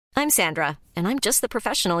I'm Sandra, and I'm just the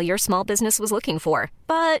professional your small business was looking for.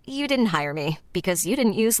 But you didn't hire me because you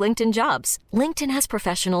didn't use LinkedIn Jobs. LinkedIn has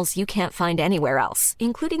professionals you can't find anywhere else,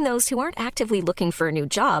 including those who aren't actively looking for a new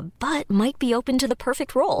job, but might be open to the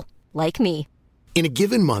perfect role, like me. In a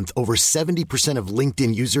given month, over 70% of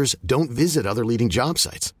LinkedIn users don't visit other leading job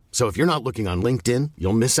sites. So if you're not looking on LinkedIn,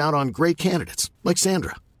 you'll miss out on great candidates like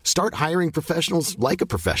Sandra. Start hiring professionals like a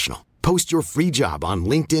professional. Post your free job on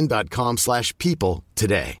linkedin.com/people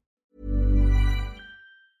today.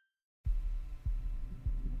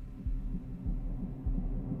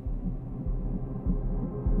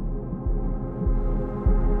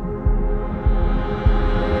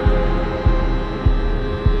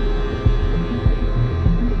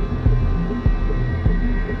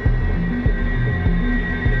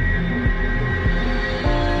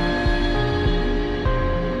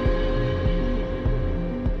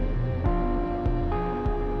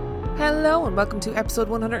 Hello and welcome to episode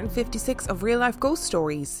 156 of Real Life Ghost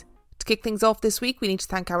Stories. To kick things off this week, we need to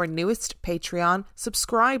thank our newest Patreon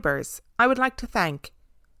subscribers. I would like to thank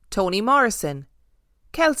Tony Morrison,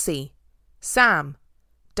 Kelsey, Sam,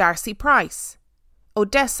 Darcy Price,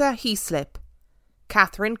 Odessa Heaslip,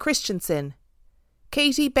 Catherine Christensen,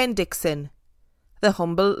 Katie Bendixson, The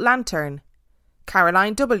Humble Lantern,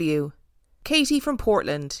 Caroline W, Katie from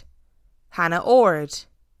Portland, Hannah Ord,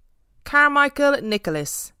 Carmichael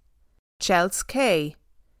Nicholas, Chels K,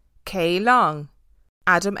 Kay Long,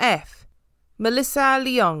 Adam F, Melissa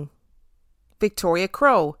Leung, Victoria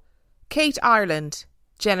Crow, Kate Ireland,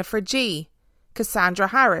 Jennifer G, Cassandra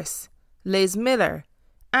Harris, Liz Miller,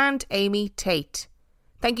 and Amy Tate.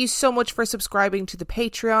 Thank you so much for subscribing to the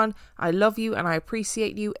Patreon. I love you and I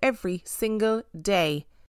appreciate you every single day.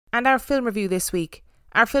 And our film review this week.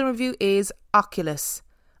 Our film review is Oculus.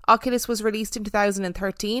 Oculus was released in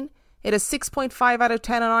 2013. It has 6.5 out of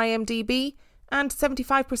 10 on IMDb and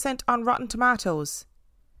 75% on Rotten Tomatoes.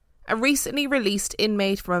 A recently released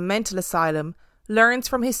inmate from a mental asylum learns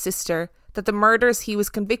from his sister that the murders he was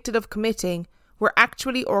convicted of committing were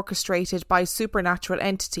actually orchestrated by a supernatural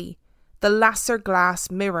entity, the Lasser Glass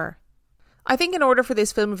Mirror. I think in order for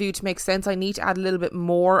this film review to make sense, I need to add a little bit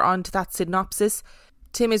more onto that synopsis.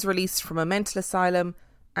 Tim is released from a mental asylum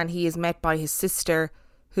and he is met by his sister,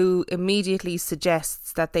 who immediately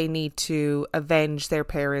suggests that they need to avenge their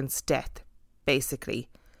parents' death, basically.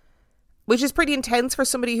 Which is pretty intense for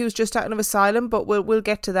somebody who's just out of asylum, but we'll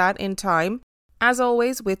get to that in time. As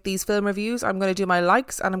always, with these film reviews, I'm going to do my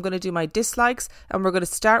likes and I'm going to do my dislikes, and we're going to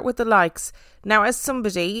start with the likes. Now, as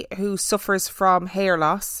somebody who suffers from hair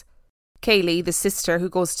loss, Kaylee, the sister who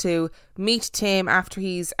goes to meet Tim after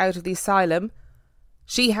he's out of the asylum,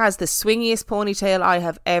 she has the swingiest ponytail I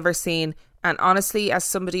have ever seen. And honestly, as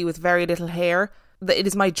somebody with very little hair, it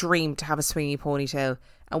is my dream to have a swingy ponytail.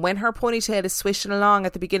 And when her ponytail is swishing along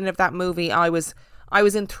at the beginning of that movie, I was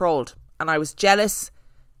enthralled and I was jealous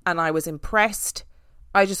and I was impressed.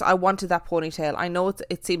 I wanted that ponytail. I know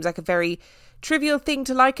it seems like a very trivial thing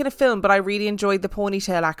to like in a film, but I really enjoyed the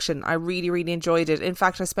ponytail action. I really, really enjoyed it. In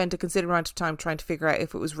fact, I spent a considerable amount of time trying to figure out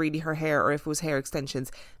if it was really her hair or if it was hair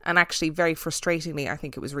extensions. And actually, very frustratingly, I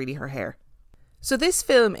think it was really her hair. So this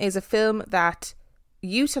film is a film that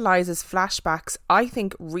utilises flashbacks, I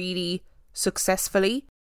think, really successfully.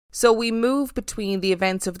 So we move between the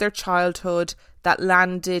events of their childhood that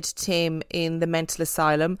landed Tim in the mental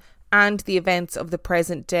asylum and the events of the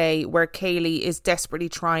present day where Kaylee is desperately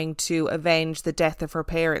trying to avenge the death of her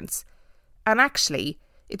parents. And actually,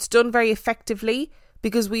 it's done very effectively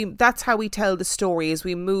because that's how we tell the story, is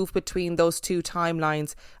we move between those two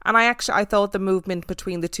timelines. And I thought the movement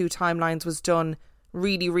between the two timelines was done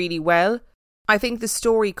really, really well. I think the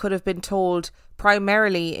story could have been told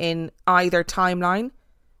primarily in either timeline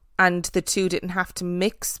and the two didn't have to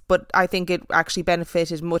mix, but I think it actually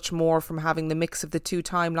benefited much more from having the mix of the two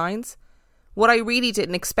timelines. What I really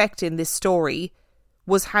didn't expect in this story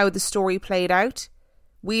was how the story played out.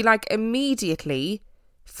 We immediately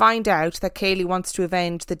find out that Kaylee wants to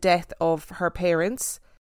avenge the death of her parents,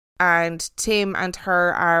 and Tim and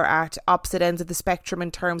her are at opposite ends of the spectrum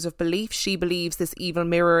in terms of belief. She believes this evil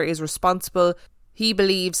mirror is responsible. He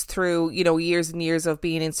believes through, years and years of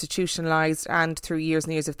being institutionalized and through years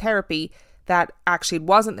and years of therapy that actually it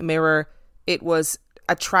wasn't the mirror. It was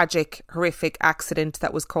a tragic, horrific accident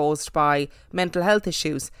that was caused by mental health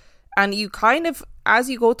issues. And you kind of, as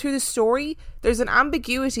you go through the story, there's an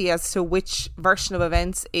ambiguity as to which version of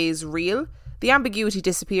events is real. The ambiguity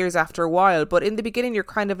disappears after a while, but in the beginning you're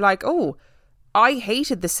kind of like, oh, I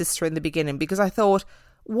hated the sister in the beginning because I thought,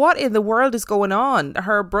 what in the world is going on?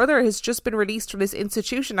 Her brother has just been released from this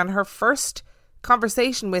institution and her first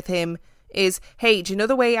conversation with him is, hey, do you know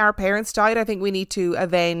the way our parents died? I think we need to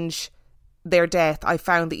avenge their death. I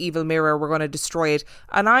found the evil mirror. We're going to destroy it.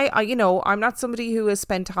 And I, you know, I'm not somebody who has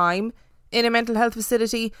spent time in a mental health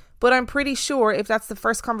facility, but I'm pretty sure if that's the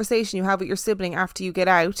first conversation you have with your sibling after you get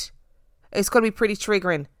out, it's going to be pretty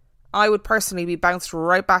triggering. I would personally be bounced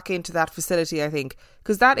right back into that facility, I think,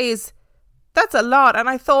 because that's a lot. And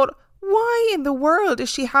I thought, why in the world is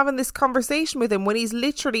she having this conversation with him when he's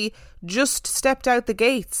literally just stepped out the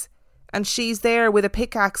gates and she's there with a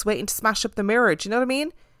pickaxe waiting to smash up the mirror? Do you know what I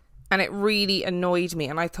mean? And it really annoyed me.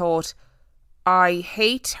 And I thought, I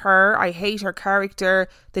hate her. I hate her character.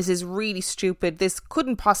 This is really stupid. This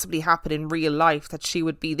couldn't possibly happen in real life, that she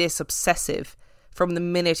would be this obsessive from the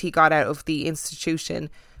minute he got out of the institution.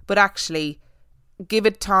 But actually, give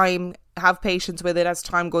it time, have patience with it. As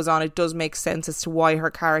time goes on, it does make sense as to why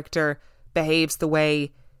her character behaves the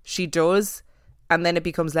way she does. And then it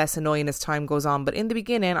becomes less annoying as time goes on. But in the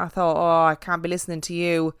beginning, I thought, oh, I can't be listening to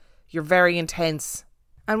you. You're very intense.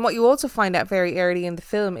 And what you also find out very early in the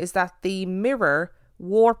film is that the mirror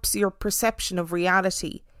warps your perception of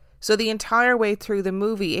reality. So the entire way through the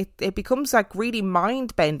movie, it becomes like really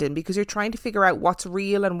mind-bending, because you're trying to figure out what's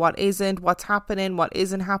real and what isn't, what's happening, what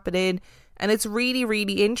isn't happening. And it's really,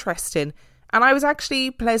 really interesting. And I was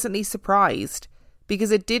actually pleasantly surprised,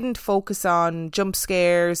 because it didn't focus on jump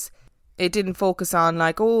scares. It didn't focus on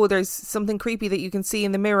like, oh, there's something creepy that you can see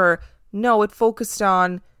in the mirror. No, it focused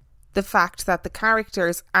on the fact that the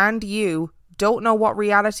characters and you don't know what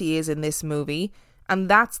reality is in this movie. And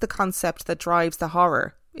that's the concept that drives the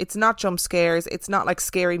horror. It's not jump scares. It's not like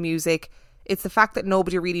scary music. It's the fact that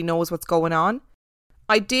nobody really knows what's going on.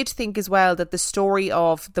 I did think as well that the story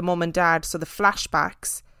of the mum and dad, so the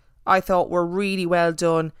flashbacks, I thought were really well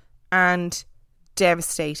done and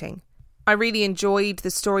devastating. I really enjoyed the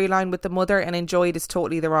storyline with the mother, and enjoyed is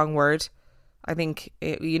totally the wrong word. I think,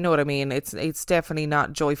 you know what I mean. It's definitely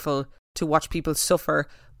not joyful to watch people suffer.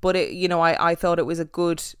 But, I thought it was a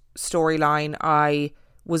good storyline. I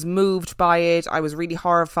was moved by it. I was really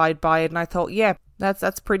horrified by it. And I thought, yeah,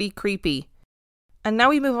 that's pretty creepy. And now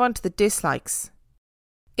we move on to the dislikes.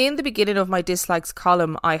 In the beginning of my dislikes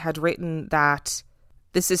column, I had written that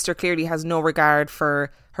the sister clearly has no regard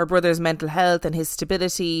for her brother's mental health and his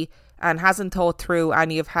stability, and hasn't thought through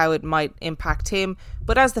any of how it might impact him.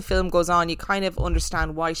 But as the film goes on, you kind of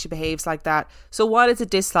understand why she behaves like that. So while it's a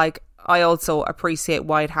dislike, I also appreciate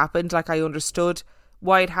why it happened. Like, I understood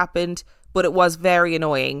why it happened, but it was very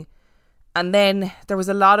annoying. And then there was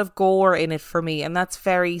a lot of gore in it for me, and that's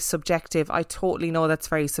very subjective. I totally know that's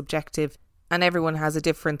very subjective, and everyone has a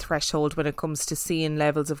different threshold when it comes to seeing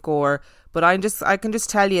levels of gore. But I can just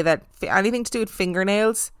tell you that anything to do with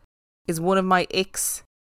fingernails is one of my icks.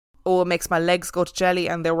 Oh, it makes my legs go to jelly.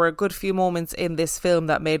 And there were a good few moments in this film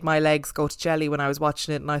that made my legs go to jelly when I was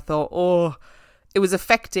watching it. And I thought, oh, it was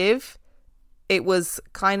effective. It was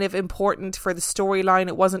kind of important for the storyline.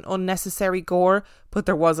 It wasn't unnecessary gore, but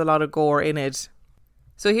there was a lot of gore in it.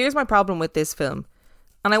 So here's my problem with this film.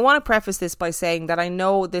 And I want to preface this by saying that I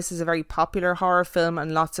know this is a very popular horror film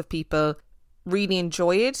and lots of people really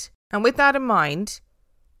enjoy it. And with that in mind,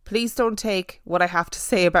 please don't take what I have to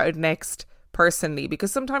say about it next personally,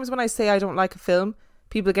 because sometimes when I say I don't like a film,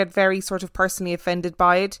 people get very sort of personally offended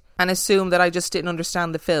by it and assume that I just didn't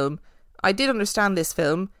understand the film. I did understand this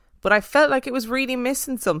film, but I felt like it was really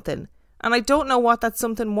missing something, and I don't know what that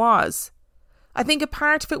something was. I think a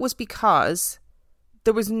part of it was because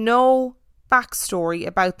there was no backstory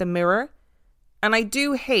about the mirror, and I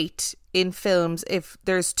do hate in films if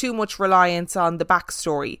there's too much reliance on the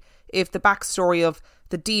backstory. If the backstory of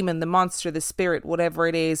the demon, the monster, the spirit, whatever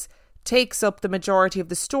it is, takes up the majority of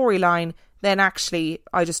the storyline, then actually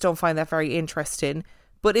I just don't find that very interesting.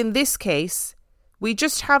 But in this case, we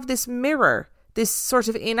just have this mirror, this sort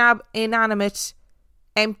of inanimate,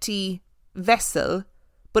 empty vessel,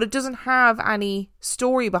 but it doesn't have any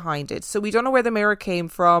story behind it. So we don't know where the mirror came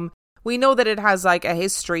from. We know that it has like a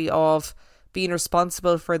history of being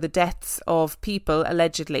responsible for the deaths of people,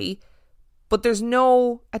 allegedly, but there's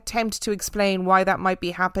no attempt to explain why that might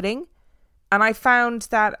be happening. And I found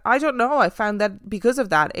that, I don't know, I found that because of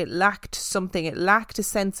that, it lacked something. It lacked a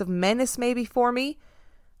sense of menace maybe for me.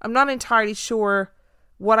 I'm not entirely sure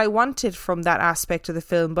what I wanted from that aspect of the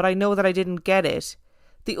film, but I know that I didn't get it.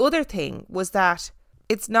 The other thing was that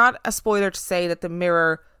it's not a spoiler to say that the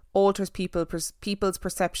mirror alters people's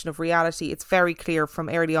perception of reality. It's very clear from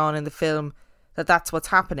early on in the film that that's what's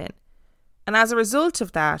happening. And as a result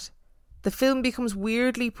of that, the film becomes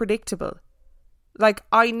weirdly predictable. Like,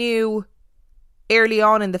 I knew early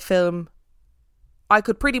on in the film, I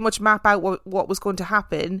could pretty much map out what was going to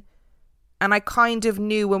happen. And I kind of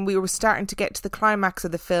knew when we were starting to get to the climax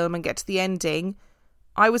of the film and get to the ending,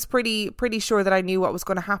 I was pretty sure that I knew what was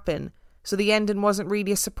going to happen. So the ending wasn't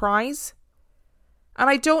really a surprise. And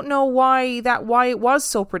I don't know why it was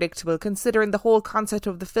so predictable, considering the whole concept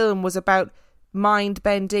of the film was about mind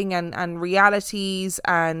bending and realities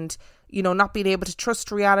and, you know, not being able to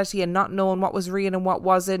trust reality and not knowing what was real and what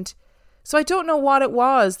wasn't. So I don't know what it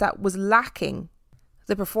was that was lacking.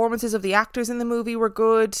 The performances of the actors in the movie were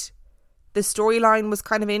good. The storyline was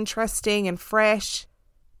kind of interesting and fresh.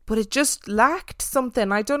 But it just lacked something.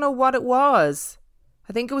 I don't know what it was.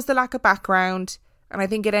 I think it was the lack of background. And I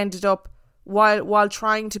think it ended up, while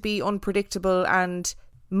trying to be unpredictable and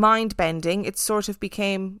mind-bending, it sort of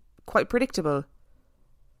became quite predictable.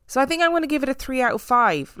 So I think I'm going to give it a 3 out of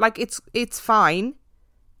 5. Like, it's fine.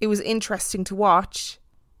 It was interesting to watch.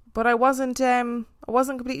 But I wasn't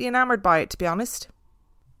completely enamoured by it, to be honest.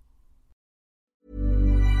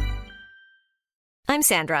 I'm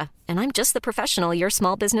Sandra, and I'm just the professional your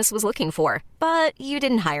small business was looking for. But you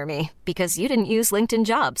didn't hire me because you didn't use LinkedIn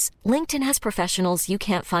Jobs. LinkedIn has professionals you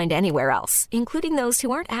can't find anywhere else, including those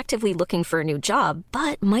who aren't actively looking for a new job,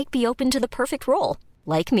 but might be open to the perfect role,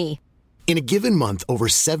 like me. In a given month, over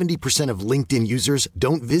 70% of LinkedIn users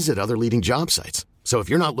don't visit other leading job sites. So if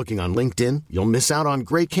you're not looking on LinkedIn, you'll miss out on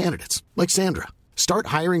great candidates like Sandra. Start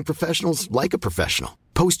hiring professionals like a professional.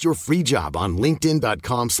 Post your free job on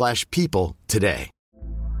linkedin.com/people today.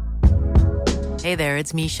 Hey there,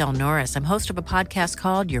 it's Michelle Norris. I'm host of a podcast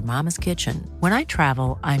called Your Mama's Kitchen. When I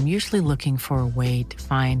travel, I'm usually looking for a way to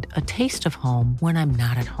find a taste of home when I'm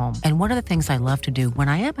not at home. And one of the things I love to do when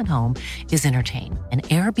I am at home is entertain. And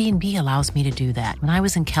Airbnb allows me to do that. When I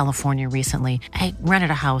was in California recently, I rented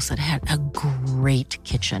a house that had a great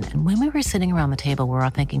kitchen. And when we were sitting around the table, we were all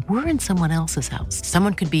thinking, we're in someone else's house.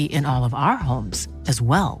 Someone could be in all of our homes as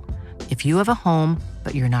well. If you have a home,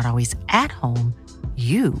 but you're not always at home,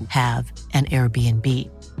 you have an Airbnb.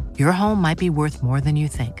 Your home might be worth more than you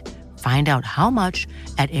think. Find out how much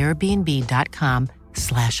at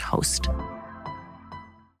airbnb.com/host.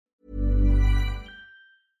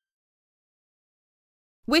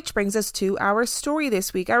 Which brings us to our story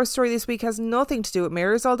this week. Our story this week has nothing to do with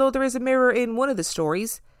mirrors, although there is a mirror in one of the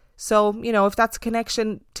stories. So, you know, if that's a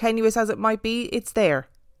connection, tenuous as it might be, it's there.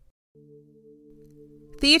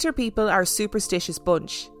 Theatre people are a superstitious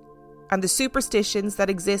bunch. And the superstitions that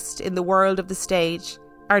exist in the world of the stage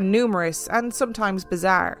are numerous and sometimes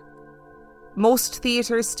bizarre. Most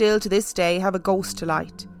theatres still to this day have a ghost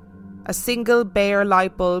light, a single bare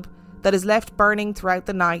light bulb that is left burning throughout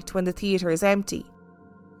the night when the theatre is empty.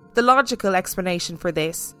 The logical explanation for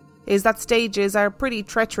this is that stages are pretty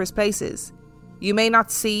treacherous places. You may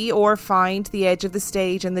not see or find the edge of the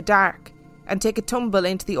stage in the dark and take a tumble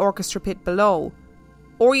into the orchestra pit below,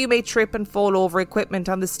 or you may trip and fall over equipment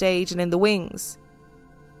on the stage and in the wings.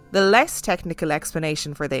 The less technical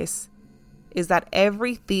explanation for this is that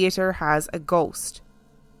every theatre has a ghost,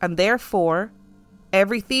 and therefore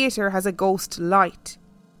every theatre has a ghost light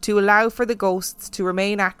to allow for the ghosts to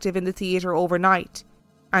remain active in the theatre overnight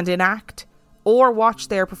and enact or watch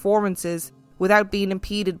their performances without being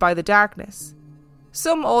impeded by the darkness.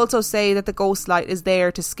 Some also say that the ghost light is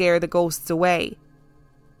there to scare the ghosts away.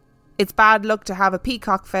 It's bad luck to have a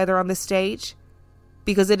peacock feather on the stage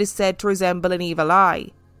because it is said to resemble an evil eye.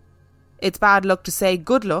 It's bad luck to say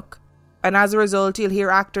good luck, and as a result you'll hear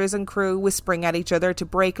actors and crew whispering at each other to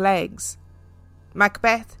break legs.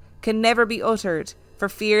 Macbeth can never be uttered for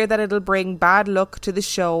fear that it'll bring bad luck to the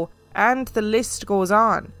show, and the list goes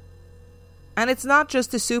on. And it's not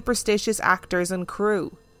just the superstitious actors and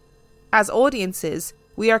crew. As audiences,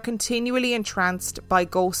 we are continually entranced by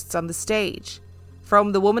ghosts on the stage.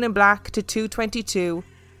 From The Woman in Black to 222,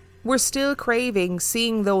 we're still craving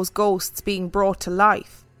seeing those ghosts being brought to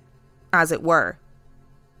life, as it were.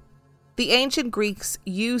 The ancient Greeks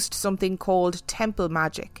used something called temple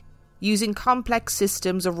magic, using complex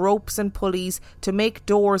systems of ropes and pulleys to make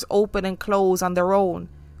doors open and close on their own,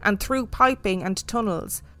 and through piping and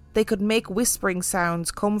tunnels, they could make whispering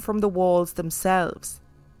sounds come from the walls themselves.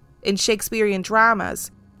 In Shakespearean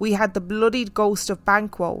dramas, we had the bloodied ghost of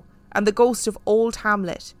Banquo and the ghost of Old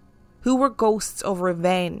Hamlet, who were ghosts of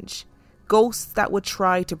revenge, ghosts that would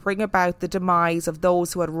try to bring about the demise of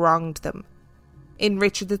those who had wronged them. In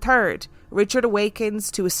Richard III, Richard awakens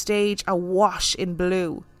to a stage awash in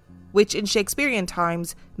blue, which in Shakespearean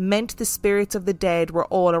times meant the spirits of the dead were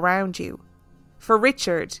all around you. For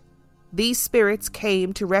Richard, these spirits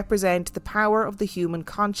came to represent the power of the human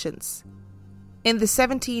conscience. In the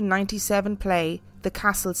 1797 play, The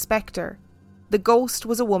Castle Spectre, the ghost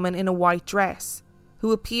was a woman in a white dress,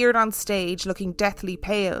 who appeared on stage looking deathly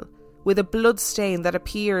pale, with a blood stain that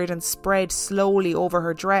appeared and spread slowly over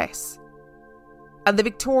her dress. And the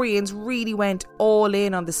Victorians really went all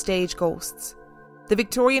in on the stage ghosts. The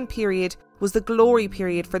Victorian period was the glory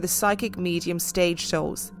period for the psychic medium stage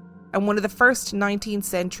shows, and one of the first 19th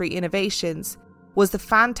century innovations was the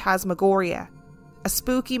Phantasmagoria, a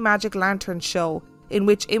spooky magic lantern show in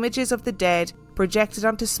which images of the dead projected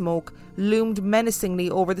onto smoke loomed menacingly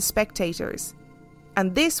over the spectators.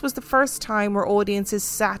 And this was the first time where audiences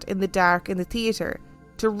sat in the dark in the theatre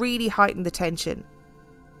to really heighten the tension,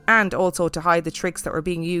 and also to hide the tricks that were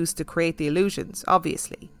being used to create the illusions,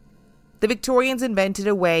 obviously. The Victorians invented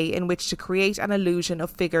a way in which to create an illusion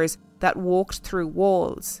of figures that walked through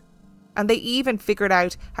walls. And they even figured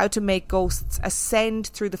out how to make ghosts ascend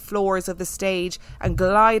through the floors of the stage and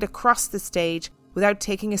glide across the stage without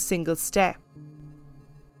taking a single step.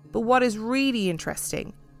 But what is really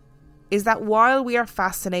interesting is that while we are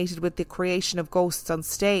fascinated with the creation of ghosts on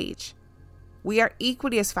stage, we are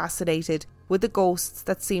equally as fascinated with the ghosts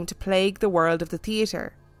that seem to plague the world of the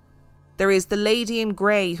theatre. There is the lady in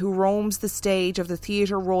grey who roams the stage of the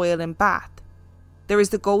Theatre Royal in Bath. There is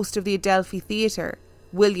the ghost of the Adelphi Theatre,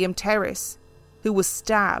 William Terrace, who was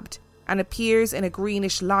stabbed and appears in a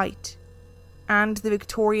greenish light, and the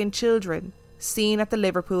Victorian children seen at the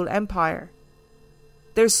Liverpool Empire.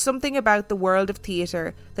 There's something about the world of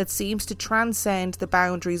theatre that seems to transcend the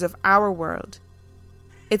boundaries of our world.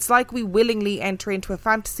 It's like we willingly enter into a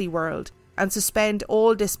fantasy world and suspend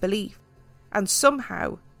all disbelief, and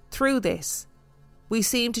somehow, through this, we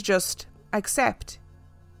seem to just accept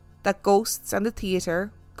that ghosts and the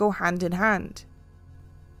theatre go hand in hand.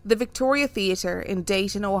 The Victoria Theatre in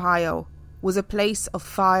Dayton, Ohio, was a place of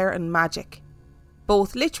fire and magic,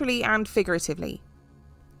 both literally and figuratively.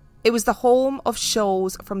 It was the home of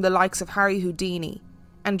shows from the likes of Harry Houdini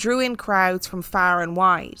and drew in crowds from far and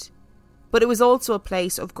wide, but it was also a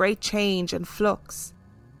place of great change and flux.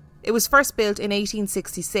 It was first built in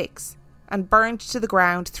 1866 and burned to the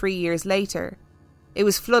ground 3 years later. It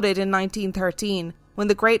was flooded in 1913 when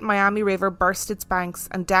the Great Miami River burst its banks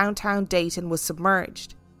and downtown Dayton was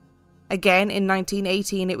submerged. Again in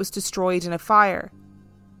 1918 it was destroyed in a fire.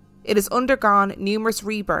 It has undergone numerous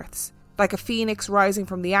rebirths, like a phoenix rising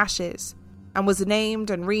from the ashes, and was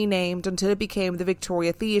named and renamed until it became the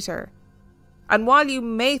Victoria Theatre. And while you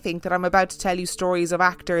may think that I'm about to tell you stories of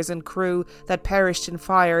actors and crew that perished in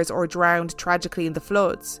fires or drowned tragically in the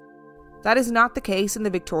floods, that is not the case in the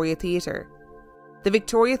Victoria Theatre. The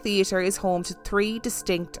Victoria Theatre is home to 3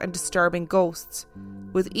 distinct and disturbing ghosts,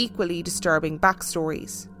 with equally disturbing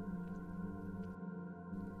backstories.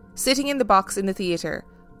 Sitting in the box in the theatre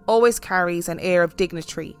always carries an air of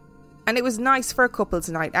dignity, and it was nice for a couple's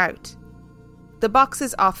night out. The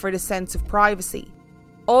boxes offered a sense of privacy,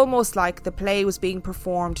 almost like the play was being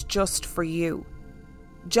performed just for you.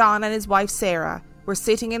 John and his wife Sarah were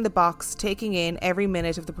sitting in the box taking in every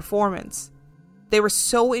minute of the performance. They were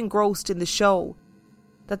so engrossed in the show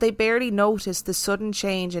that they barely noticed the sudden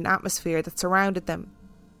change in atmosphere that surrounded them.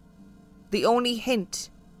 The only hint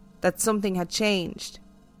that something had changed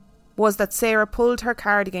was that Sarah pulled her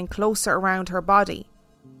cardigan closer around her body,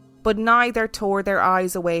 but neither tore their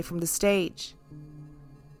eyes away from the stage.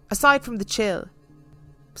 Aside from the chill,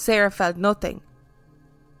 Sarah felt nothing,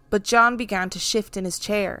 but John began to shift in his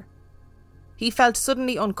chair. He felt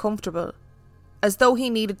suddenly uncomfortable, as though he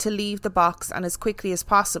needed to leave the box and as quickly as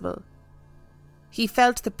possible. He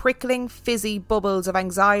felt the prickling, fizzy bubbles of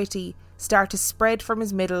anxiety start to spread from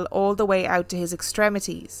his middle all the way out to his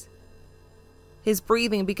extremities. His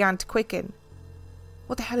breathing began to quicken.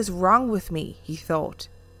 What the hell is wrong with me? He thought.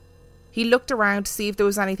 He looked around to see if there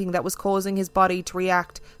was anything that was causing his body to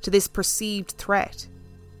react to this perceived threat,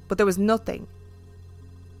 but there was nothing.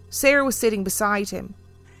 Sarah was sitting beside him,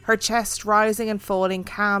 her chest rising and falling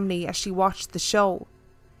calmly as she watched the show.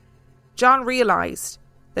 John realised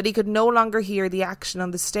that he could no longer hear the action on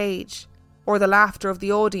the stage, or the laughter of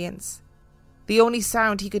the audience. The only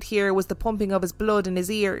sound he could hear was the pumping of his blood in his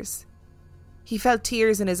ears. He felt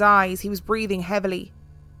tears in his eyes. He was breathing heavily.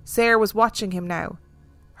 Sarah was watching him now,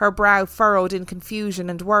 her brow furrowed in confusion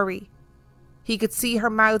and worry. He could see her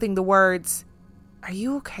mouthing the words, "Are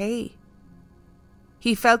you okay?"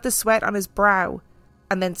 He felt the sweat on his brow,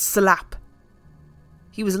 and then slap.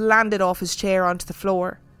 He was landed off his chair onto the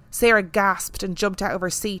floor. Sarah gasped and jumped out of her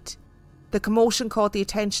seat. The commotion caught the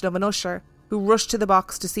attention of an usher, who rushed to the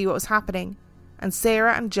box to see what was happening, and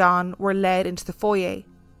Sarah and John were led into the foyer.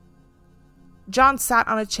 John sat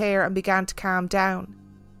on a chair and began to calm down.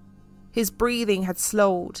 His breathing had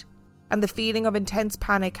slowed, and the feeling of intense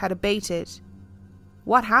panic had abated.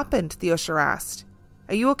 "What happened?" the usher asked.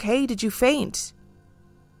 "Are you okay? Did you faint?"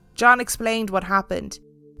 John explained what happened,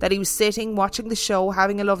 that he was sitting watching the show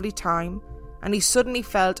having a lovely time, and he suddenly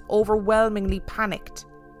felt overwhelmingly panicked.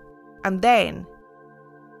 And then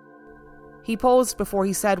he paused before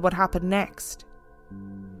he said what happened next.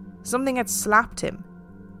 Something had slapped him.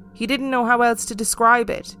 He didn't know how else to describe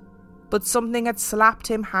it, but something had slapped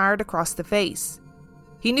him hard across the face.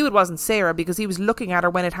 He knew it wasn't Sarah because he was looking at her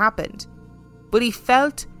when it happened, but he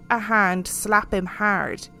felt a hand slap him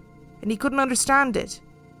hard, and he couldn't understand it.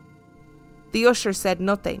 The usher said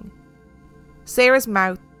nothing. Sarah's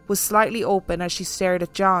mouth was slightly open as she stared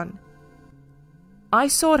at John. "I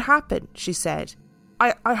saw it happen," she said.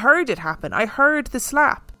 I heard it happen. I heard the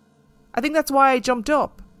slap. I think that's why I jumped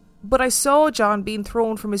up. But I saw John being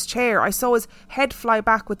thrown from his chair. I saw his head fly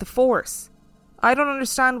back with the force. I don't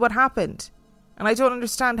understand what happened, and I don't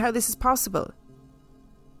understand how this is possible.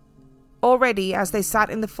 Already, as they sat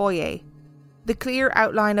in the foyer, the clear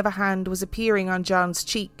outline of a hand was appearing on John's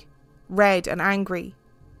cheek, red and angry.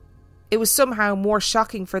 It was somehow more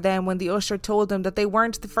shocking for them when the usher told them that they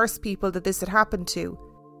weren't the first people that this had happened to,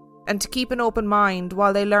 and to keep an open mind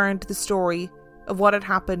while they learned the story of what had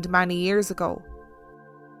happened many years ago.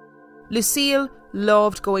 Lucille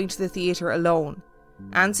loved going to the theatre alone,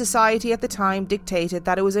 and society at the time dictated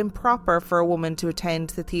that it was improper for a woman to attend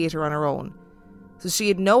the theatre on her own, so she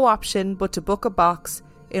had no option but to book a box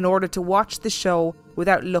in order to watch the show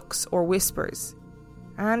without looks or whispers.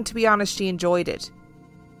 And to be honest, she enjoyed it.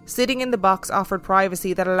 Sitting in the box offered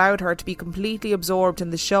privacy that allowed her to be completely absorbed in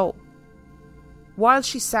the show. While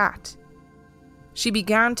she sat, she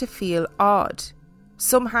began to feel odd,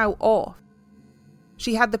 somehow off.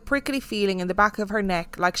 She had the prickly feeling in the back of her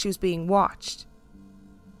neck like she was being watched.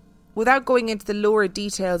 Without going into the lurid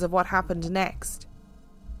details of what happened next,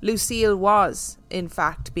 Lucille was, in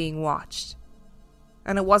fact, being watched.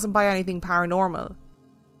 And it wasn't by anything paranormal.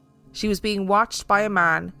 She was being watched by a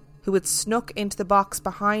man who had snuck into the box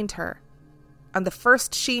behind her, and the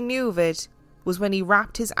first she knew of it was when he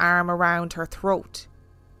wrapped his arm around her throat.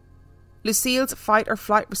 Lucille's fight or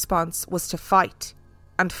flight response was to fight,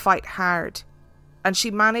 and fight hard, and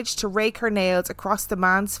she managed to rake her nails across the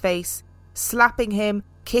man's face, slapping him,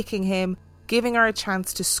 kicking him, giving her a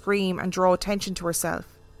chance to scream and draw attention to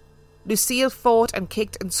herself. Lucille fought and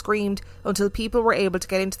kicked and screamed until people were able to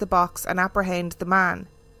get into the box and apprehend the man.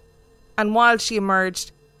 And while she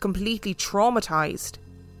emerged completely traumatised,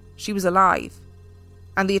 she was alive,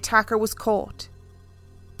 and the attacker was caught.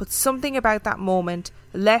 But something about that moment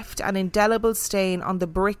left an indelible stain on the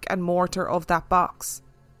brick and mortar of that box.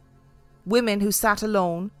 Women who sat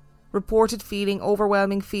alone reported feeling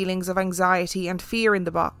overwhelming feelings of anxiety and fear in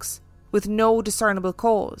the box, with no discernible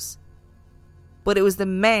cause. But it was the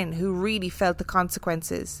men who really felt the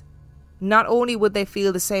consequences. Not only would they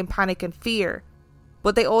feel the same panic and fear,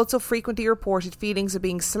 but they also frequently reported feelings of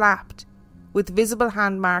being slapped, with visible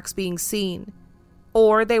hand marks being seen,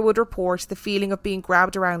 or they would report the feeling of being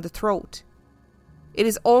grabbed around the throat. It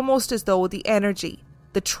is almost as though the energy,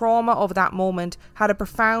 the trauma of that moment had a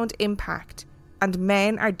profound impact, and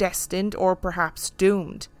men are destined, or perhaps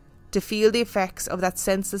doomed, to feel the effects of that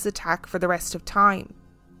senseless attack for the rest of time.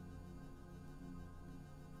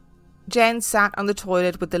 Jen sat on the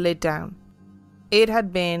toilet with the lid down. It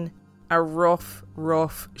had been a rough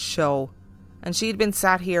show, and she'd been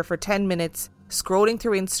sat here for 10 minutes, scrolling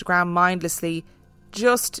through Instagram mindlessly,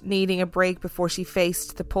 just needing a break before she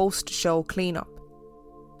faced the post-show cleanup.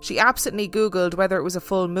 She absently googled whether it was a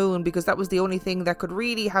full moon because that was the only thing that could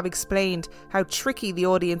really have explained how tricky the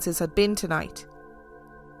audiences had been tonight.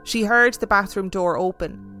 She heard the bathroom door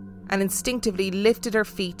open and instinctively lifted her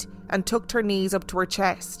feet and tucked her knees up to her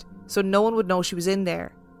chest so no one would know she was in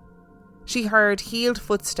there. She heard heeled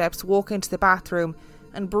footsteps walk into the bathroom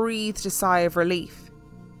and breathed a sigh of relief.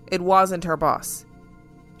 It wasn't her boss.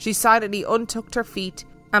 She silently untucked her feet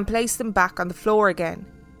and placed them back on the floor again.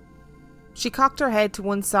 She cocked her head to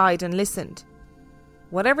one side and listened.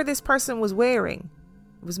 Whatever this person was wearing,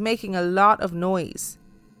 it was making a lot of noise.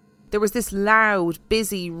 There was this loud,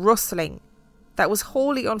 busy rustling that was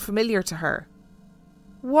wholly unfamiliar to her.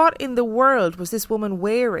 What in the world was this woman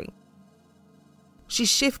wearing? She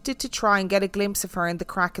shifted to try and get a glimpse of her in the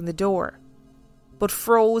crack in the door, but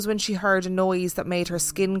froze when she heard a noise that made her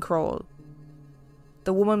skin crawl.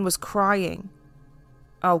 The woman was crying.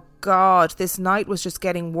 Oh God, this night was just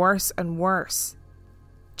getting worse and worse.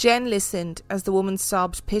 Jen listened as the woman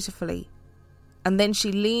sobbed pitifully, and then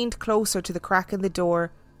she leaned closer to the crack in the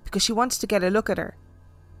door because she wanted to get a look at her.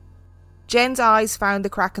 Jen's eyes found the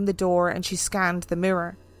crack in the door and she scanned the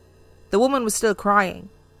mirror. The woman was still crying,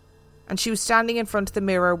 and she was standing in front of the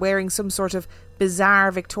mirror wearing some sort of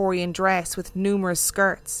bizarre Victorian dress with numerous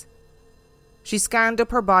skirts. She scanned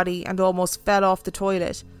up her body and almost fell off the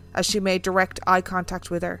toilet as she made direct eye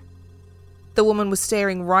contact with her. The woman was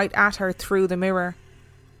staring right at her through the mirror.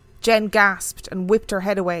 Jen gasped and whipped her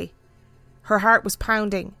head away. Her heart was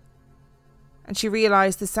pounding, and she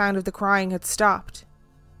realised the sound of the crying had stopped.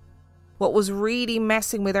 What was really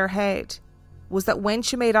messing with her head was that when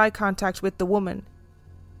she made eye contact with the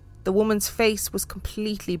woman's face was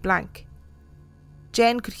completely blank.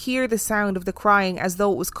 Jen could hear the sound of the crying as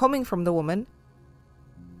though it was coming from the woman,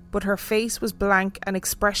 but her face was blank and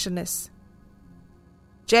expressionless.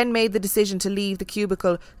 Jen made the decision to leave the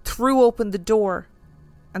cubicle, threw open the door,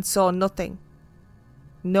 and saw nothing.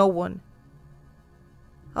 No one.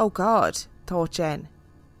 Oh God, thought Jen.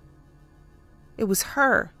 It was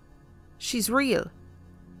her. She's real.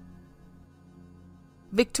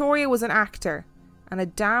 Victoria was an actor, and a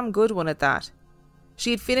damn good one at that.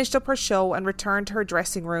 She had finished up her show and returned to her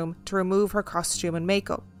dressing room to remove her costume and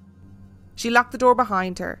makeup. She locked the door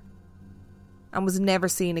behind her and was never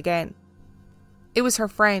seen again. It was her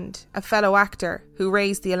friend, a fellow actor, who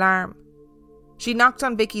raised the alarm. She knocked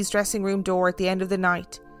on Vicky's dressing room door at the end of the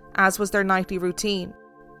night, as was their nightly routine,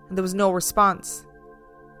 and there was no response.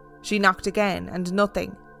 She knocked again, and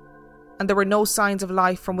nothing, and there were no signs of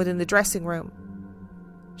life from within the dressing room.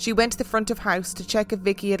 She went to the front of house to check if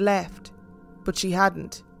Vicky had left, but she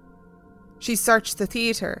hadn't. She searched the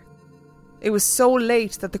theatre. It was so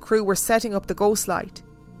late that the crew were setting up the ghost light.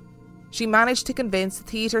 She managed to convince the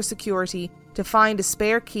theatre security to find a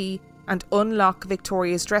spare key and unlock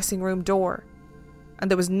Victoria's dressing room door. And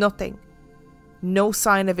there was nothing. No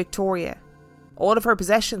sign of Victoria. All of her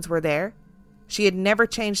possessions were there. She had never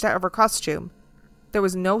changed out of her costume. There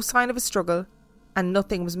was no sign of a struggle, and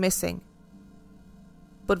nothing was missing.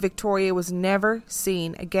 But Victoria was never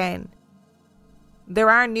seen again. There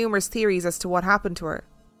are numerous theories as to what happened to her.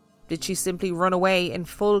 Did she simply run away in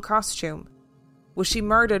full costume? Was she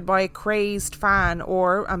murdered by a crazed fan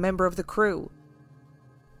or a member of the crew?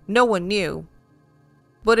 No one knew,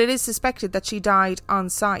 but it is suspected that she died on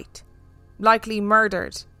site, likely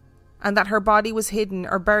murdered, and that her body was hidden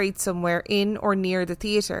or buried somewhere in or near the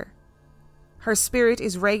theatre. Her spirit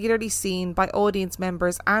is regularly seen by audience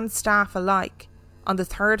members and staff alike on the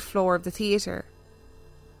 3rd floor of the theatre.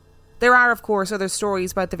 There are, of course, other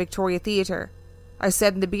stories about the Victoria Theatre. I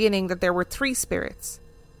said in the beginning that there were 3 spirits,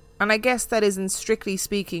 and I guess that isn't strictly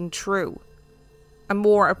speaking true. A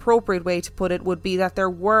more appropriate way to put it would be that there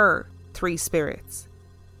were 3 spirits.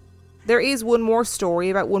 There is one more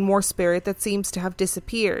story about one more spirit that seems to have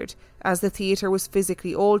disappeared as the theatre was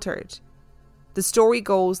physically altered. The story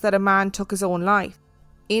goes that a man took his own life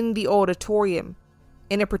in the auditorium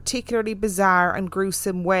in a particularly bizarre and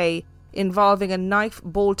gruesome way, involving a knife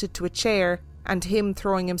bolted to a chair and him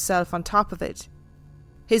throwing himself on top of it.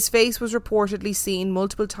 His face was reportedly seen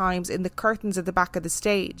multiple times in the curtains at the back of the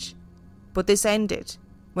stage, but this ended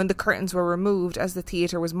when the curtains were removed as the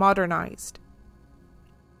theatre was modernised.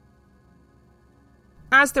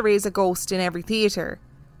 As there is a ghost in every theatre,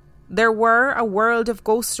 there were a world of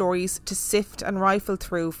ghost stories to sift and rifle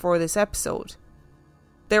through for this episode.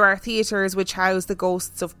 There are theatres which house the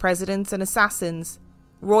ghosts of presidents and assassins,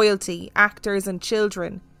 royalty, actors and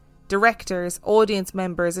children, directors, audience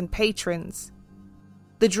members and patrons.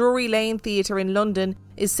 The Drury Lane Theatre in London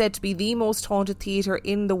is said to be the most haunted theatre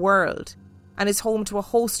in the world and is home to a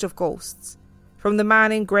host of ghosts, from the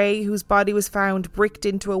man in grey whose body was found bricked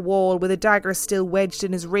into a wall with a dagger still wedged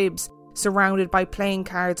in his ribs, surrounded by playing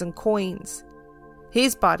cards and coins.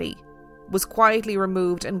 His body was quietly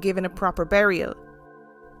removed and given a proper burial,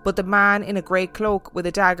 but the man in a grey cloak with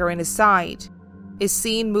a dagger in his side is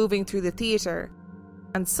seen moving through the theatre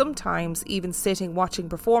and sometimes even sitting watching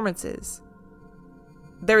performances.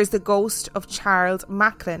 There is the ghost of Charles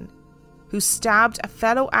Macklin, who stabbed a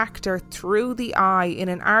fellow actor through the eye in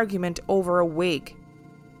an argument over a wig.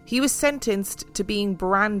 He was sentenced to being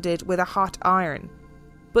branded with a hot iron,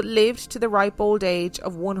 but lived to the ripe old age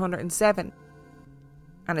of 107.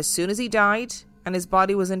 And as soon as he died and his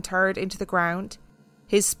body was interred into the ground,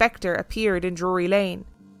 his spectre appeared in Drury Lane,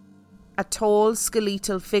 a tall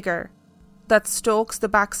skeletal figure that stalks the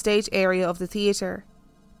backstage area of the theatre.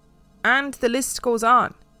 And the list goes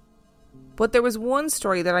on. But there was one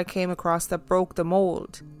story that I came across that broke the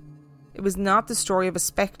mould. It was not the story of a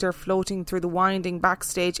spectre floating through the winding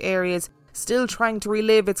backstage areas, still trying to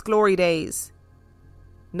relive its glory days.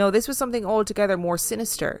 No, this was something altogether more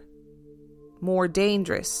sinister, more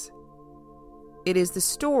dangerous. It is the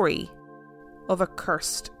story of a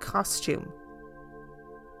cursed costume.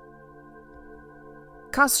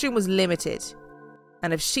 Costume was limited,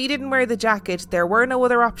 and if she didn't wear the jacket, there were no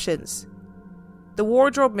other options. The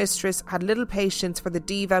wardrobe mistress had little patience for the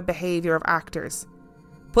diva behaviour of actors.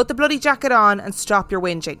 "Put the bloody jacket on and stop your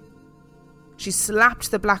whinging." She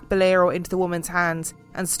slapped the black bolero into the woman's hands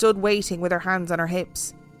and stood waiting with her hands on her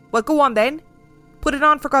hips. "Well, go on then. Put it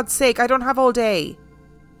on for God's sake, I don't have all day."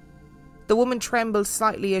 The woman trembled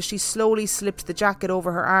slightly as she slowly slipped the jacket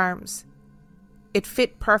over her arms. It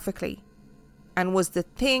fit perfectly and was the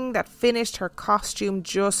thing that finished her costume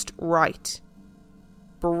just right.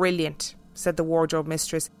 "Brilliant," said the wardrobe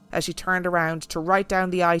mistress as she turned around to write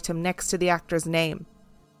down the item next to the actor's name.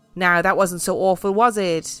 "Now, that wasn't so awful, was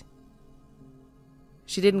it?"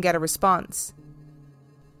 She didn't get a response.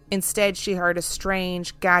 Instead, she heard a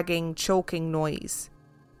strange, gagging, choking noise.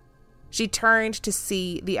 She turned to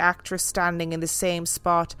see the actress standing in the same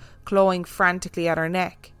spot, clawing frantically at her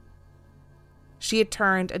neck. She had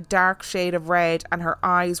turned a dark shade of red and her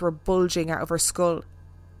eyes were bulging out of her skull.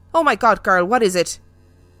 "Oh my God, girl, what is it?"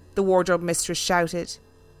 the wardrobe mistress shouted.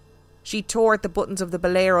 She tore at the buttons of the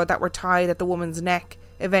bolero that were tied at the woman's neck,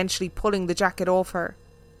 eventually pulling the jacket off her.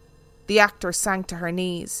 The actor sank to her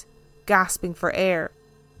knees, gasping for air.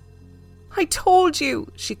 "I told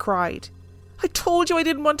you," she cried. "I told you I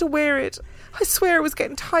didn't want to wear it. I swear it was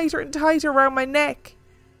getting tighter and tighter around my neck."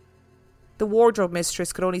 The wardrobe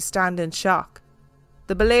mistress could only stand in shock.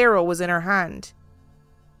 The bolero was in her hand,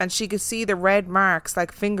 and she could see the red marks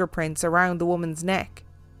like fingerprints around the woman's neck.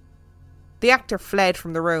 The actor fled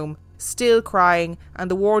from the room, still crying,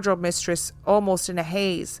 and the wardrobe mistress, almost in a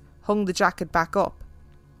haze, hung the jacket back up.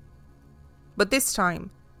 But this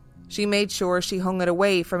time, she made sure she hung it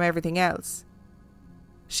away from everything else.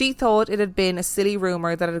 She thought it had been a silly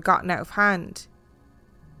rumour that had gotten out of hand,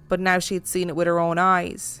 but now she had seen it with her own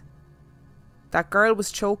eyes. That girl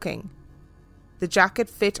was choking. The jacket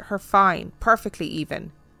fit her fine, perfectly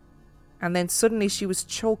even, and then suddenly she was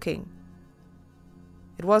choking.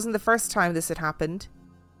 It wasn't the first time this had happened,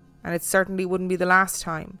 and it certainly wouldn't be the last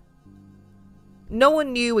time. No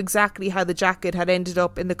one knew exactly how the jacket had ended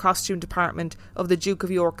up in the costume department of the Duke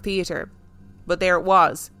of York Theatre, but there it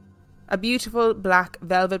was, a beautiful black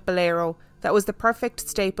velvet bolero that was the perfect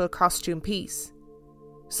staple costume piece.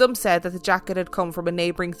 Some said that the jacket had come from a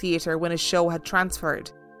neighbouring theatre when a show had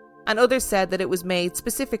transferred, and others said that it was made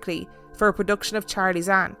specifically for a production of Charlie's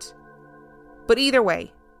Aunt. But either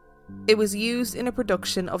way, it was used in a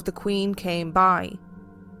production of The Queen Came By,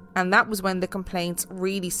 and that was when the complaints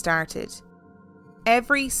really started.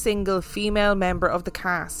 Every single female member of the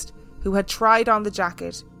cast who had tried on the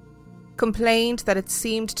jacket complained that it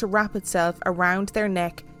seemed to wrap itself around their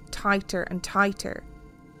neck tighter and tighter,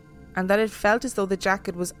 and that it felt as though the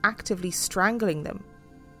jacket was actively strangling them.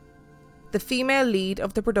 The female lead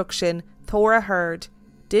of the production, Thora Hurd,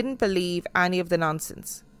 didn't believe any of the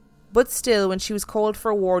nonsense, but still, when she was called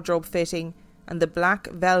for a wardrobe fitting and the black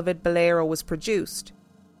velvet bolero was produced,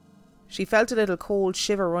 she felt a little cold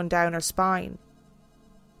shiver run down her spine.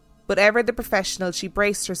 But ever the professional, she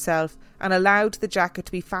braced herself and allowed the jacket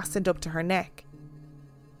to be fastened up to her neck.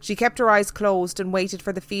 She kept her eyes closed and waited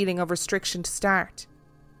for the feeling of restriction to start.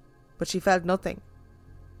 But she felt nothing.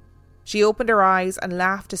 She opened her eyes and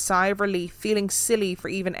laughed a sigh of relief, feeling silly for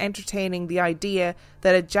even entertaining the idea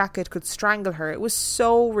that a jacket could strangle her. It was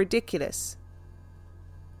so ridiculous.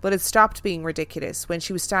 But it stopped being ridiculous when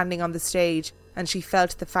she was standing on the stage and she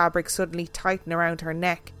felt the fabric suddenly tighten around her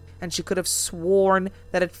neck, and she could have sworn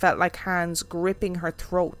that it felt like hands gripping her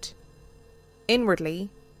throat. Inwardly,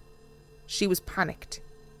 she was panicked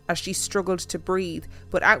as she struggled to breathe,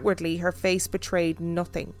 but outwardly her face betrayed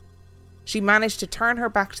nothing. She managed to turn her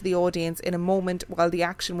back to the audience in a moment while the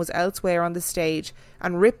action was elsewhere on the stage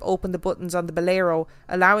and rip open the buttons on the bolero,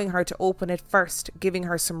 allowing her to open it first, giving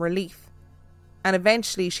her some relief. And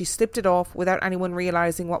eventually she slipped it off without anyone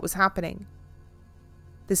realising what was happening.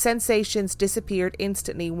 The sensations disappeared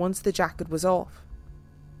instantly once the jacket was off.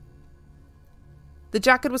 The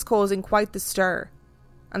jacket was causing quite the stir,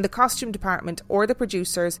 and the costume department or the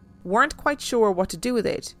producers weren't quite sure what to do with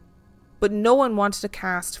it. But no one wanted a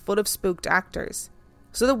cast full of spooked actors,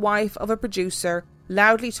 so the wife of a producer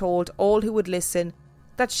loudly told all who would listen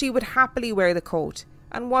that she would happily wear the coat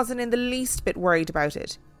and wasn't in the least bit worried about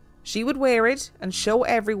it. She would wear it and show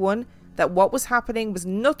everyone that what was happening was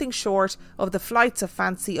nothing short of the flights of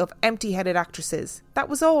fancy of empty-headed actresses. That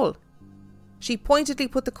was all. She pointedly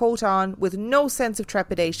put the coat on with no sense of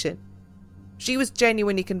trepidation. She was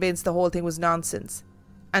genuinely convinced the whole thing was nonsense,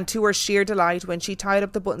 and to her sheer delight, when she tied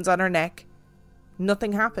up the buttons on her neck,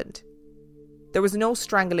 nothing happened. There was no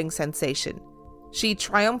strangling sensation. She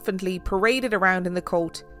triumphantly paraded around in the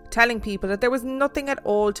coat, telling people that there was nothing at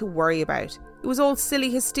all to worry about. It was all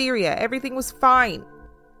silly hysteria. Everything was fine.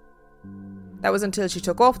 That was until she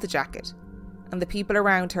took off the jacket and the people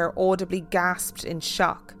around her audibly gasped in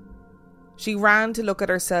shock. She ran to look at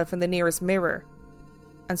herself in the nearest mirror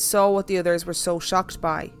and saw what the others were so shocked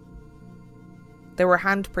by. There were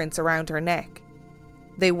handprints around her neck.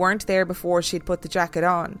 They weren't there before she'd put the jacket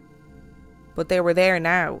on, but they were there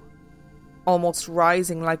now, almost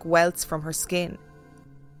rising like welts from her skin.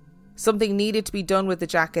 Something needed to be done with the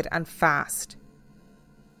jacket, and fast.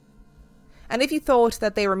 And if you thought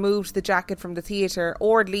that they removed the jacket from the theatre,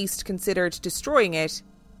 or at least considered destroying it,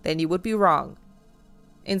 then you would be wrong.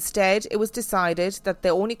 Instead, it was decided that the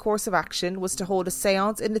only course of action was to hold a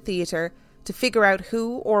séance in the theatre to figure out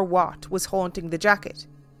who or what was haunting the jacket.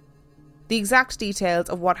 The exact details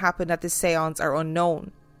of what happened at this séance are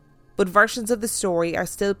unknown, but versions of the story are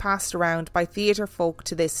still passed around by theatre folk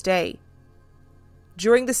to this day.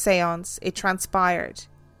 During the séance, it transpired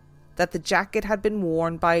that the jacket had been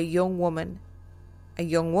worn by a young woman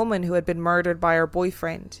who had been murdered by her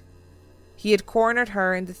boyfriend. He had cornered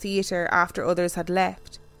her in the theatre after others had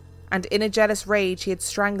left, and in a jealous rage he had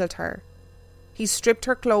strangled her. He stripped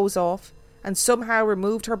her clothes off and somehow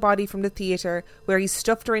removed her body from the theatre, where he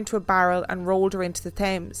stuffed her into a barrel and rolled her into the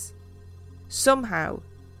Thames. Somehow,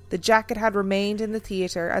 the jacket had remained in the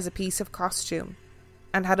theatre as a piece of costume,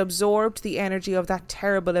 and had absorbed the energy of that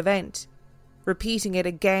terrible event, repeating it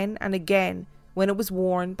again and again when it was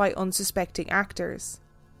worn by unsuspecting actors.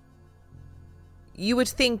 You would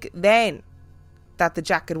think then that the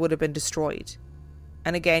jacket would have been destroyed,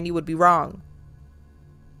 and again you would be wrong.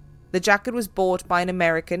 The jacket was bought by an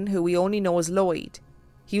American who we only know as Lloyd.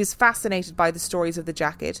 He was fascinated by the stories of the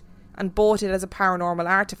jacket and bought it as a paranormal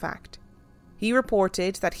artifact. He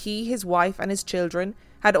reported that he, his wife and his children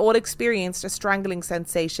had all experienced a strangling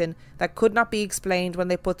sensation that could not be explained when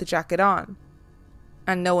they put the jacket on.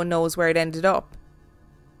 And no one knows where it ended up.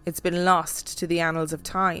 It's been lost to the annals of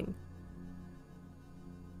time.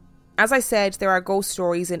 As I said, there are ghost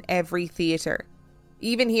stories in every theatre.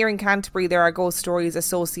 Even here in Canterbury, there are ghost stories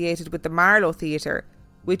associated with the Marlow Theatre,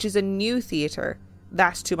 which is a new theatre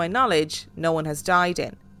that, to my knowledge, no one has died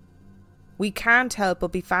in. We can't help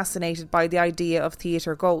but be fascinated by the idea of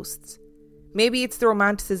theatre ghosts. Maybe it's the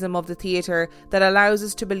romanticism of the theatre that allows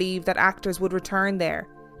us to believe that actors would return there,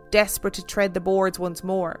 desperate to tread the boards once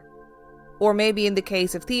more. Or maybe in the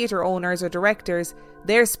case of theatre owners or directors,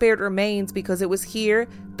 their spirit remains because it was here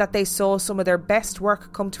that they saw some of their best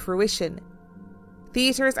work come to fruition.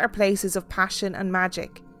 Theatres are places of passion and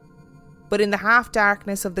magic. But in the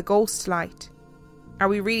half-darkness of the ghost light, are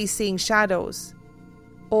we really seeing shadows?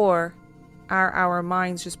 Or are our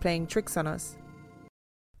minds just playing tricks on us?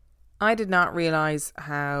 I did not realise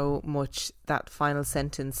how much that final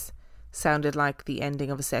sentence sounded like the ending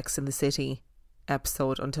of a Sex and the City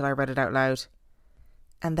episode until I read it out loud.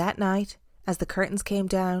 And that night, as the curtains came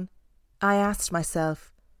down, I asked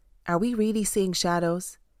myself, are we really seeing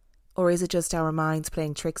shadows? Or is it just our minds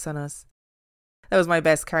playing tricks on us? That was my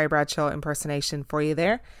best Carrie Bradshaw impersonation for you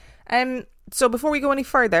there. So before we go any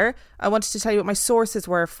further, I wanted to tell you what my sources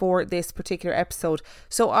were for this particular episode.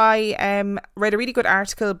 So I read a really good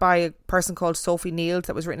article by a person called Sophie Niels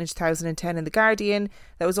that was written in 2010 in The Guardian.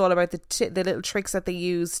 That was all about the little tricks that they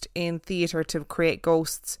used in theatre to create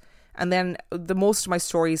ghosts. And then most of my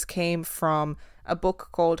stories came from a book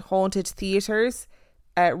called Haunted Theatres,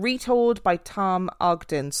 retold by Tom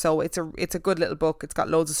Ogden. So it's a good little book. It's got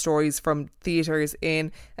loads of stories from theatres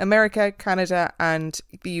in America, Canada and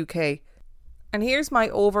the UK. And here's my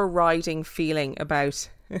overriding feeling about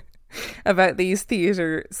about these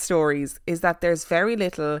theatre stories is that there's very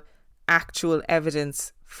little actual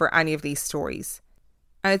evidence for any of these stories.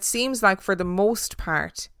 And it seems like for the most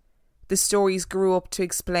part, the stories grew up to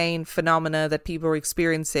explain phenomena that people were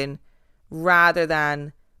experiencing rather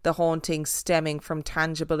than the hauntings stemming from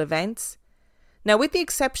tangible events. Now, with the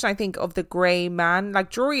exception, I think, of the Grey Man, like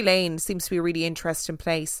Drury Lane seems to be a really interesting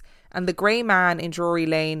place. And the Grey Man in Drury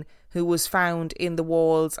Lane, who was found in the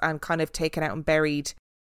walls and kind of taken out and buried,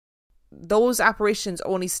 those apparitions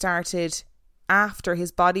only started after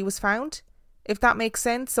his body was found, if that makes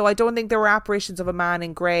sense. So I don't think there were apparitions of a man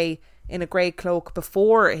in grey, in a grey cloak,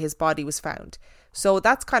 before his body was found. So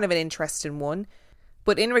that's kind of an interesting one.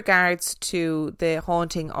 But in regards to the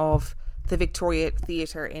haunting of the Victoria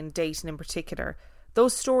Theatre in Dayton in particular,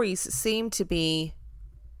 those stories seem to be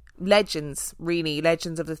legends, really,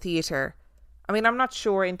 legends of the theatre. I mean, I'm not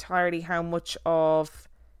sure entirely how much of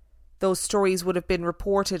those stories would have been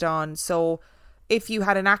reported on. So if you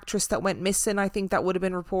had an actress that went missing, I think that would have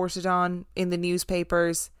been reported on in the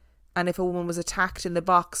newspapers. And if a woman was attacked in the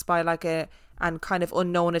box by like a kind of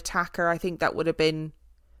unknown attacker, I think that would have been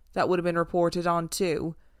reported on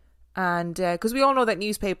too. And because we all know that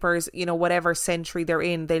newspapers, you know, whatever century they're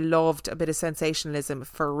in, they loved a bit of sensationalism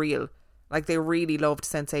for real. Like, they really loved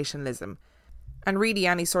sensationalism. And really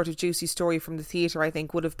any sort of juicy story from the theatre, I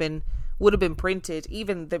think, would have been printed.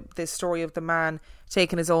 Even the story of the man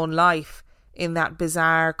taking his own life in that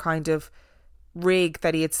bizarre kind of rig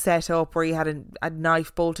that he had set up, where he had a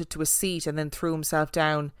knife bolted to a seat and then threw himself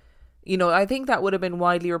down. You know, I think that would have been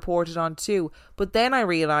widely reported on too. But then I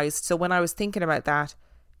realised, so when I was thinking about that,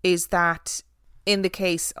 is that in the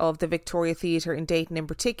case of the Victoria Theatre in Dayton in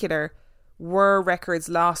particular, were records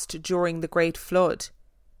lost during the Great Flood.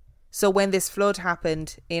 So when this flood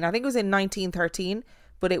happened I think it was in 1913,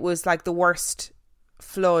 but it was like the worst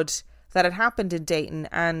flood that had happened in Dayton,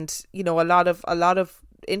 and, you know, a lot of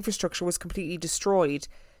infrastructure was completely destroyed.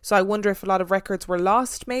 So I wonder if a lot of records were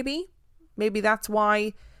lost, maybe that's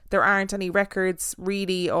why there aren't any records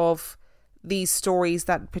really of these stories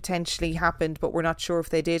that potentially happened, but we're not sure if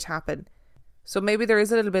they did happen. So maybe there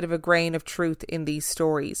is a little bit of a grain of truth in these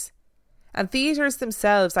stories. And theatres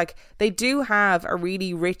themselves, like, they do have a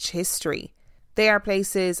really rich history. They are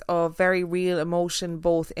places of very real emotion,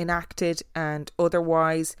 both enacted and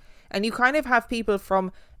otherwise. And you kind of have people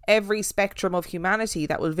from every spectrum of humanity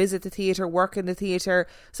that will visit the theatre, work in the theatre.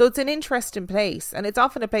 So it's an interesting place, and it's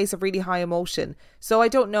often a place of really high emotion. So I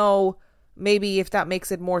don't know, maybe if that makes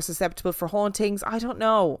it more susceptible for hauntings. I don't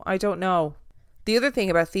know. The other thing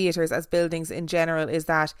about theatres as buildings in general is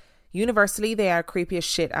that universally they are creepy as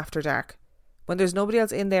shit after dark. When there's nobody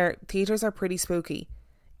else in there, theatres are pretty spooky.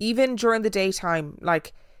 Even during the daytime,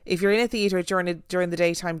 like if you're in a theatre during the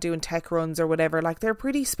daytime doing tech runs or whatever, like, they're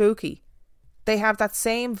pretty spooky. They have that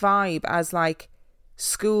same vibe as like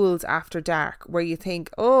schools after dark, where you think,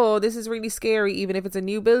 oh, this is really scary, even if it's a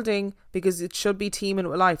new building, because it should be teeming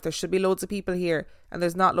with life. There should be loads of people here, and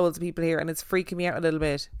there's not loads of people here, and it's freaking me out a little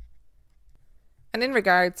bit. And in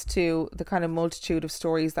regards to the kind of multitude of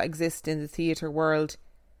stories that exist in the theatre world,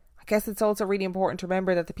 I guess it's also really important to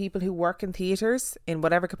remember that the people who work in theatres, in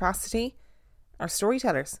whatever capacity, are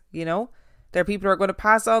storytellers, you know? They're people who are going to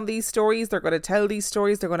pass on these stories, they're going to tell these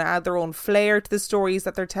stories, they're going to add their own flair to the stories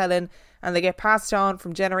that they're telling, and they get passed on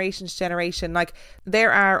from generation to generation. Like,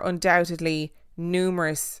 there are undoubtedly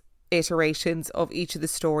numerous iterations of each of the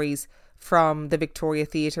stories from the Victoria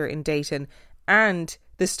Theatre in Dayton, and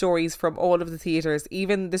the stories from all of the theatres,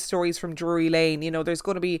 even the stories from Drury Lane. You know, there's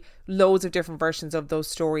going to be loads of different versions of those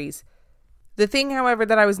stories. The thing, however,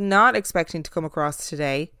 that I was not expecting to come across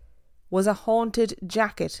today was a haunted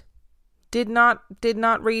jacket. Did not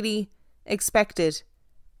really expect it.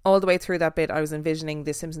 All the way through that bit, I was envisioning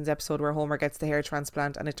the Simpsons episode where Homer gets the hair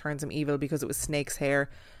transplant and it turns him evil because it was Snake's hair,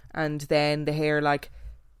 and then the hair like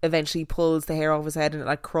eventually pulls the hair off his head and it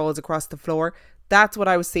like crawls across the floor. That's what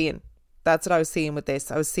I was seeing. That's what I was seeing with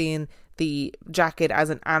this. I was seeing the jacket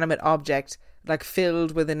as an animate object, like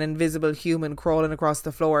filled with an invisible human crawling across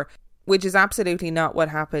the floor, which is absolutely not what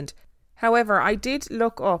happened. However, I did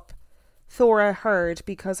look up Thora Hird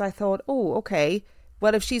because I thought, oh, okay,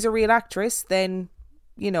 well, if she's a real actress, then,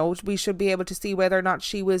 you know, we should be able to see whether or not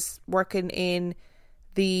she was working in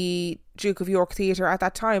the Duke of York Theatre at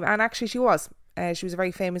that time. And actually she was. She was a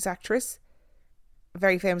very famous actress, a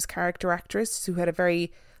very famous character actress who had a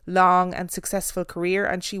very long and successful career,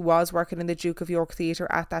 and she was working in the Duke of York Theatre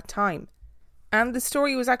at that time. And the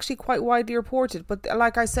story was actually quite widely reported, but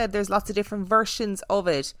like I said, there's lots of different versions of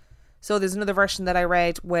it. So there's another version that I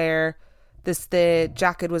read where the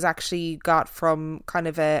jacket was actually got from kind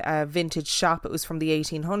of a vintage shop. It was from the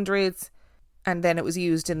 1800s, and then it was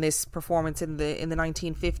used in this performance in the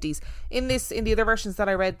 1950s. In the other versions that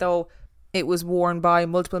I read, though, it was worn by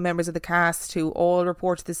multiple members of the cast who all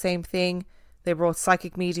reported the same thing. They brought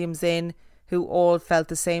psychic mediums in who all felt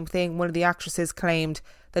the same thing. One of the actresses claimed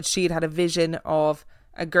that she'd had a vision of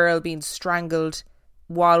a girl being strangled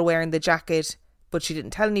while wearing the jacket, but she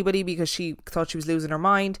didn't tell anybody because she thought she was losing her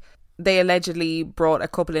mind. They allegedly brought a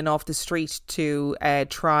couple in off the street to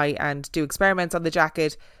try and do experiments on the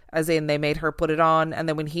jacket, as in they made her put it on, and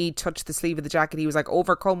then when he touched the sleeve of the jacket, he was like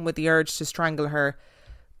overcome with the urge to strangle her.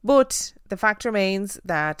 But the fact remains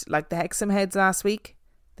that, like the Hexham heads last week,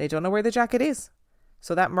 they don't know where the jacket is.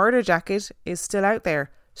 So that murder jacket is still out there,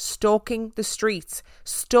 stalking the streets,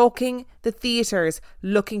 stalking the theatres,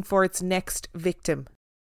 looking for its next victim.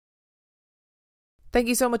 Thank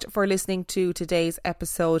you so much for listening to today's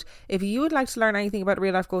episode. If you would like to learn anything about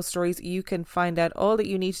real life ghost stories, you can find out all that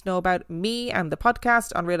you need to know about me and the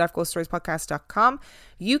podcast on reallifeghoststoriespodcast.com.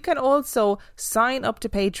 You can also sign up to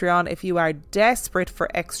Patreon if you are desperate for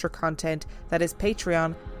extra content. That is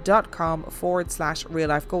patreon.com/reallifeghoststories. patreon.com/real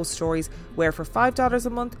life ghost stories, where for $5 a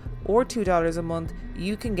month or $2 a month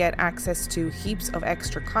you can get access to heaps of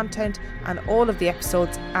extra content and all of the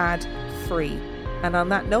episodes ad free. And on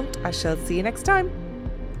that note, I shall see you next time.